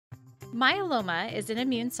Myeloma is an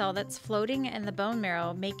immune cell that's floating in the bone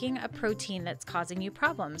marrow making a protein that's causing you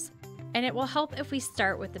problems, and it will help if we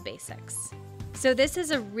start with the basics. So this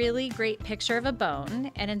is a really great picture of a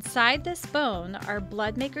bone, and inside this bone, our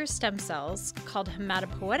blood maker stem cells, called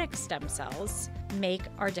hematopoietic stem cells, make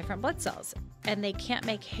our different blood cells. And they can't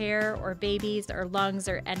make hair or babies or lungs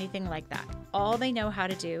or anything like that. All they know how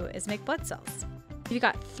to do is make blood cells. You've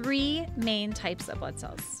got three main types of blood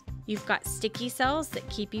cells. You've got sticky cells that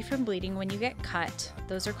keep you from bleeding when you get cut.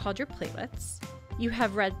 Those are called your platelets. You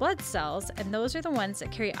have red blood cells, and those are the ones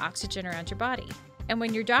that carry oxygen around your body. And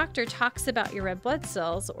when your doctor talks about your red blood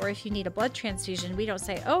cells, or if you need a blood transfusion, we don't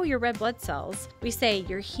say, oh, your red blood cells. We say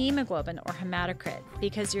your hemoglobin or hematocrit,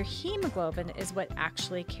 because your hemoglobin is what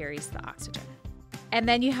actually carries the oxygen. And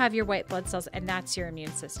then you have your white blood cells, and that's your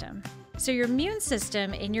immune system. So your immune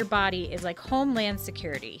system in your body is like homeland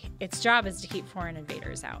security. Its job is to keep foreign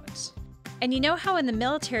invaders out. And you know how in the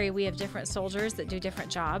military we have different soldiers that do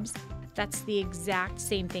different jobs? That's the exact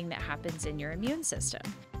same thing that happens in your immune system.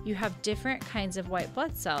 You have different kinds of white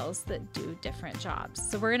blood cells that do different jobs.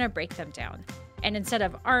 So we're going to break them down. And instead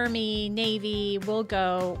of Army, Navy, we'll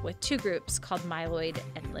go with two groups called myeloid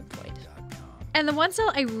and lymphoid. And the one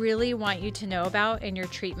cell I really want you to know about in your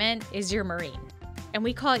treatment is your Marine. And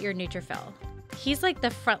we call it your neutrophil. He's like the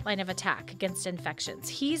front line of attack against infections.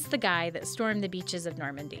 He's the guy that stormed the beaches of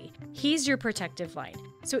Normandy. He's your protective line.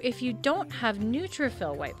 So if you don't have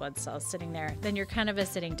neutrophil white blood cells sitting there, then you're kind of a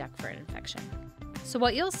sitting duck for an infection. So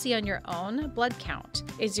what you'll see on your own blood count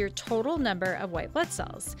is your total number of white blood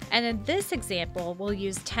cells. And in this example, we'll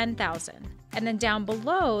use 10,000. And then down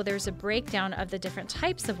below, there's a breakdown of the different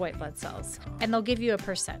types of white blood cells, and they'll give you a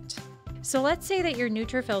percent. So let's say that your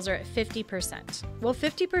neutrophils are at 50%. Well,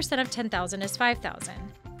 50% of 10,000 is 5,000.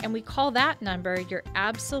 And we call that number your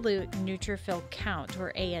absolute neutrophil count,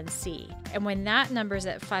 or ANC. And when that number's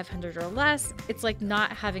at 500 or less, it's like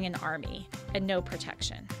not having an army and no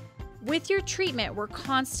protection. With your treatment, we're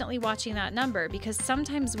constantly watching that number because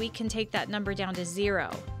sometimes we can take that number down to 0,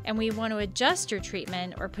 and we want to adjust your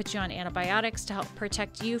treatment or put you on antibiotics to help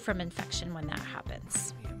protect you from infection when that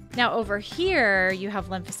happens. Now over here, you have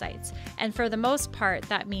lymphocytes, and for the most part,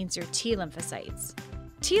 that means your T lymphocytes.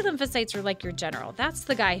 T lymphocytes are like your general. That's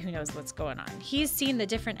the guy who knows what's going on. He's seen the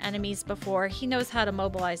different enemies before. He knows how to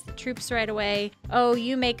mobilize the troops right away. Oh,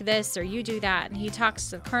 you make this or you do that. And he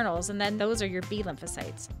talks to the colonels, and then those are your B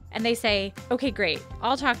lymphocytes. And they say, okay, great,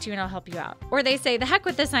 I'll talk to you and I'll help you out. Or they say, the heck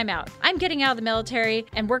with this, I'm out. I'm getting out of the military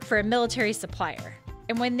and work for a military supplier.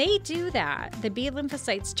 And when they do that, the B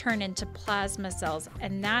lymphocytes turn into plasma cells,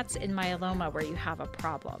 and that's in myeloma where you have a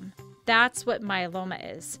problem. That's what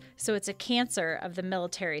myeloma is. So it's a cancer of the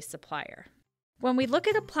military supplier. When we look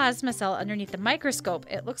at a plasma cell underneath the microscope,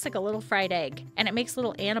 it looks like a little fried egg, and it makes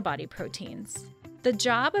little antibody proteins. The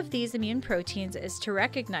job of these immune proteins is to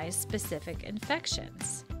recognize specific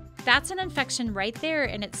infections. That's an infection right there,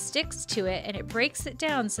 and it sticks to it, and it breaks it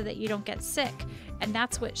down so that you don't get sick, and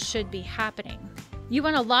that's what should be happening. You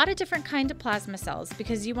want a lot of different kinds of plasma cells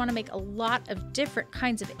because you want to make a lot of different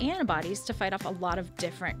kinds of antibodies to fight off a lot of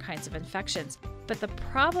different kinds of infections. But the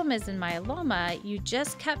problem is in myeloma, you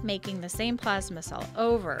just kept making the same plasma cell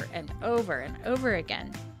over and over and over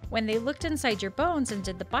again. When they looked inside your bones and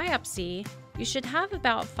did the biopsy, you should have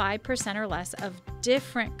about 5% or less of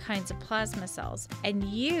different kinds of plasma cells. And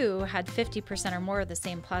you had 50% or more of the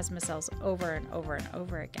same plasma cells over and over and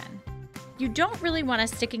over again. You don't really want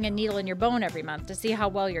us sticking a needle in your bone every month to see how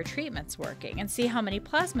well your treatment's working and see how many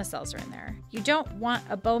plasma cells are in there. You don't want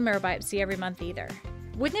a bone marrow biopsy every month either.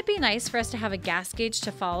 Wouldn't it be nice for us to have a gas gauge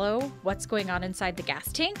to follow what's going on inside the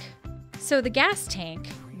gas tank? So the gas tank,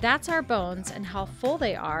 that's our bones and how full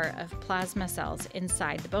they are of plasma cells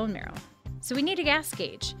inside the bone marrow. So we need a gas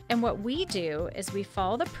gauge, and what we do is we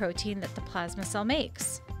follow the protein that the plasma cell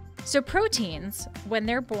makes. So proteins, when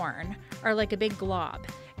they're born, are like a big glob,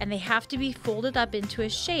 and they have to be folded up into a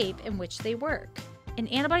shape in which they work.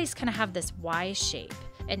 And antibodies kind of have this Y shape.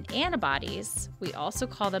 And antibodies, we also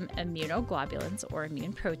call them immunoglobulins or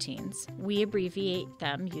immune proteins. We abbreviate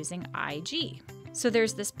them using IG. So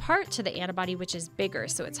there's this part to the antibody which is bigger,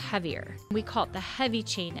 so it's heavier. We call it the heavy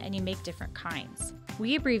chain, and you make different kinds.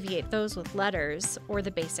 We abbreviate those with letters or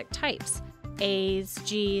the basic types. A's,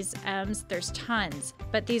 G's, M's, there's tons,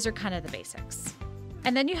 but these are kind of the basics.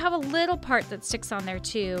 And then you have a little part that sticks on there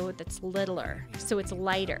too that's littler, so it's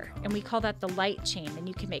lighter, and we call that the light chain, and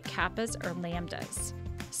you can make kappas or lambdas.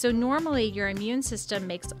 So normally your immune system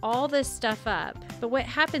makes all this stuff up, but what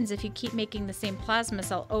happens if you keep making the same plasma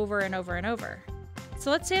cell over and over and over? So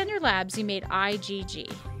let's say on your labs you made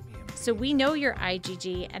IgG. So we know your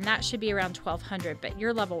IgG, and that should be around 1200, but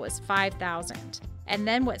your level was 5000. And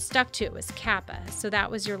then what stuck to it was kappa. So that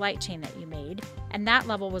was your light chain that you made. And that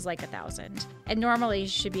level was like 1,000. And normally it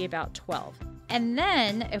should be about 12. And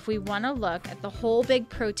then if we want to look at the whole big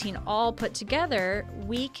protein all put together,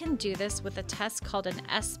 we can do this with a test called an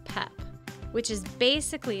SPEP, which is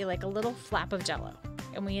basically like a little flap of jello.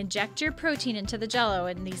 And we inject your protein into the jello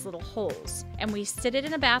in these little holes. And we sit it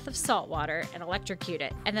in a bath of salt water and electrocute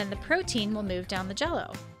it. And then the protein will move down the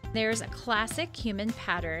jello. There's a classic human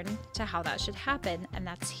pattern to how that should happen, and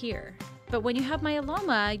that's here. But when you have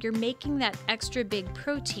myeloma, you're making that extra big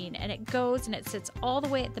protein, and it goes and it sits all the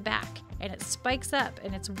way at the back, and it spikes up,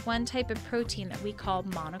 and it's one type of protein that we call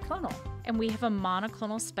monoclonal. And we have a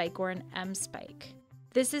monoclonal spike or an M spike.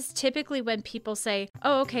 This is typically when people say,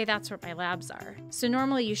 oh, okay, that's what my labs are. So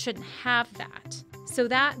normally you shouldn't have that. So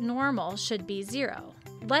that normal should be 0.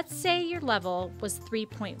 Let's say your level was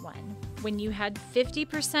 3.1. When you had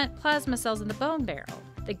 50% plasma cells in the bone marrow,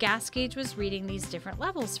 the gas gauge was reading these different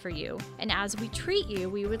levels for you. And as we treat you,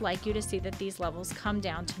 we would like you to see that these levels come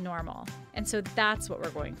down to normal. And so that's what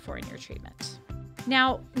we're going for in your treatment.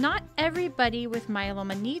 Now, not everybody with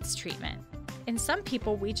myeloma needs treatment. In some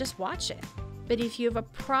people, we just watch it. But if you have a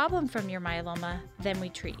problem from your myeloma, then we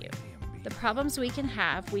treat you. The problems we can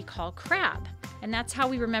have, we call CRAB. And that's how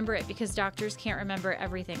we remember it, because doctors can't remember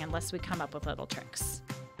everything unless we come up with little tricks.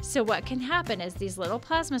 So what can happen is these little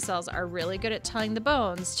plasma cells are really good at telling the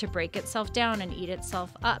bones to break itself down and eat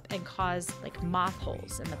itself up and cause like moth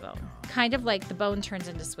holes in the bone. Kind of like the bone turns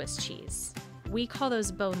into Swiss cheese. We call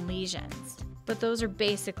those bone lesions, but those are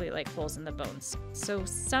basically like holes in the bones. So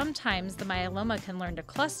sometimes the myeloma can learn to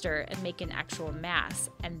cluster and make an actual mass,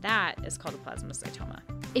 and that is called a plasmacytoma.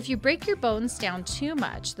 If you break your bones down too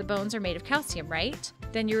much, the bones are made of calcium, right?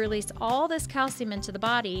 Then you release all this calcium into the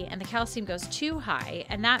body, and the calcium goes too high,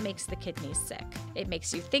 and that makes the kidneys sick. It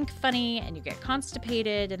makes you think funny, and you get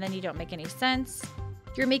constipated, and then you don't make any sense.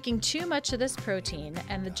 You're making too much of this protein,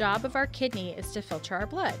 and the job of our kidney is to filter our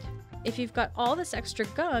blood. If you've got all this extra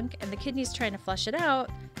gunk and the kidney's trying to flush it out,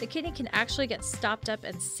 the kidney can actually get stopped up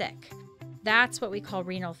and sick. That's what we call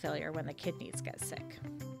renal failure when the kidneys get sick.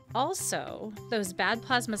 Also, those bad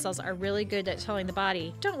plasma cells are really good at telling the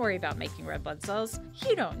body, don't worry about making red blood cells,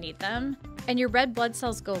 you don't need them. And your red blood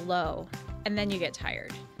cells go low, and then you get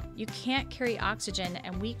tired. You can't carry oxygen,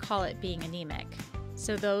 and we call it being anemic.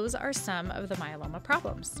 So those are some of the myeloma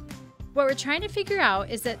problems. What we're trying to figure out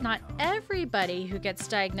is that not everybody who gets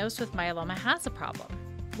diagnosed with myeloma has a problem.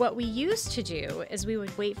 What we used to do is we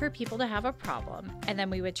would wait for people to have a problem, and then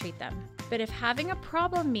we would treat them. But if having a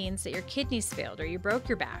problem means that your kidneys failed or you broke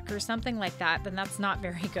your back or something like that, then that's not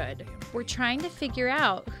very good. We're trying to figure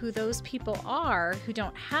out who those people are who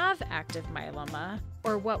don't have active myeloma,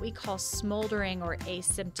 or what we call smoldering or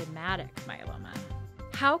asymptomatic myeloma.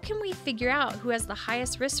 How can we figure out who has the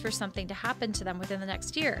highest risk for something to happen to them within the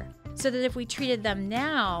next year? So that if we treated them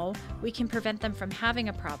now, we can prevent them from having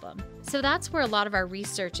a problem. So that's where a lot of our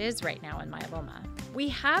research is right now in myeloma. We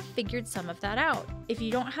have figured some of that out. If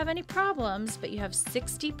you don't have any problems, but you have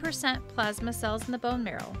 60% plasma cells in the bone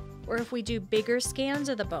marrow, or if we do bigger scans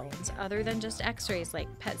of the bones other than just x-rays like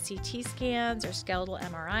PET CT scans or skeletal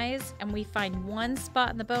MRIs, and we find one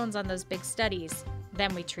spot in the bones on those big studies,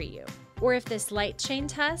 then we treat you. Or if this light chain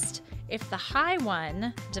test, if the high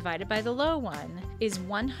one divided by the low one is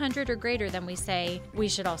 100 or greater, then we say we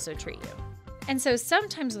should also treat you. And so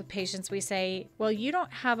sometimes with patients we say, well, you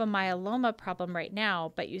don't have a myeloma problem right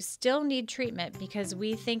now, but you still need treatment because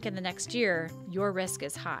we think in the next year your risk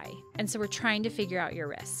is high. And so we're trying to figure out your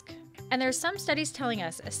risk. And there's some studies telling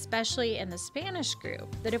us, especially in the Spanish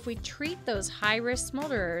group, that if we treat those high-risk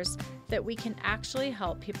smolderers, that we can actually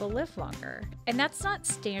help people live longer. And that's not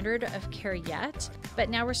standard of care yet, but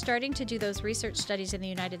now we're starting to do those research studies in the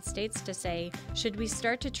United States to say, should we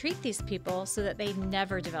start to treat these people so that they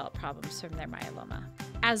never develop problems from their myeloma?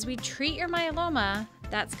 As we treat your myeloma,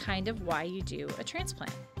 that's kind of why you do a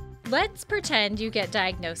transplant. Let's pretend you get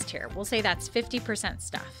diagnosed here. We'll say that's 50%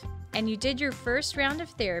 stuff. And you did your first round of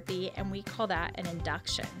therapy, and we call that an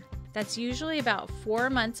induction. That's usually about 4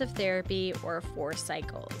 months of therapy or 4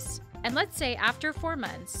 cycles. And let's say after 4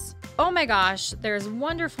 months, oh my gosh, there's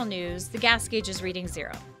wonderful news, the gas gauge is reading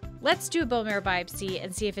 0. Let's do a bone marrow biopsy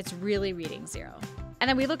and see if it's really reading 0. And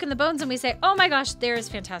then we look in the bones and we say, oh my gosh, there is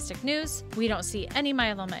fantastic news. We don't see any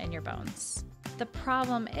myeloma in your bones. The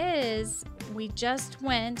problem is we just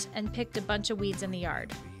went and picked a bunch of weeds in the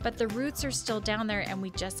yard, but the roots are still down there and we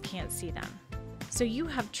just can't see them. So you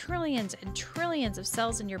have trillions and trillions of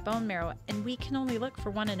cells in your bone marrow, and we can only look for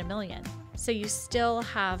 1 in a million. So you still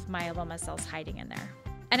have myeloma cells hiding in there.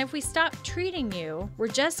 And if we stop treating you, we're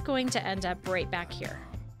just going to end up right back here.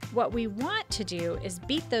 What we want to do is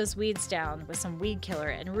beat those weeds down with some weed killer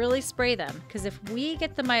and really spray them, because if we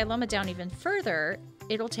get the myeloma down even further,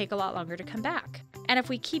 it'll take a lot longer to come back. And if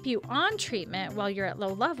we keep you on treatment while you're at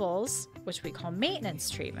low levels, which we call maintenance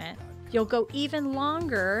treatment, you'll go even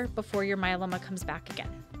longer before your myeloma comes back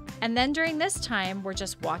again. And then during this time, we're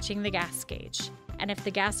just watching the gas gauge. And if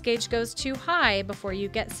the gas gauge goes too high before you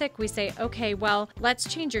get sick, we say, okay, well,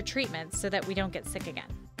 let's change your treatment so that we don't get sick again.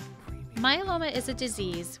 Myeloma is a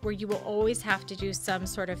disease where you will always have to do some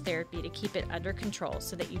sort of therapy to keep it under control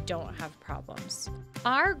so that you don't have problems.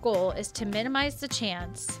 Our goal is to minimize the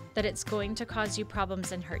chance that it's going to cause you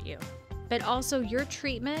problems and hurt you. But also your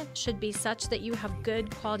treatment should be such that you have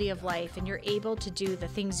good quality of life and you're able to do the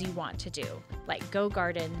things you want to do, like go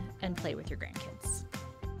garden and play with your grandkids.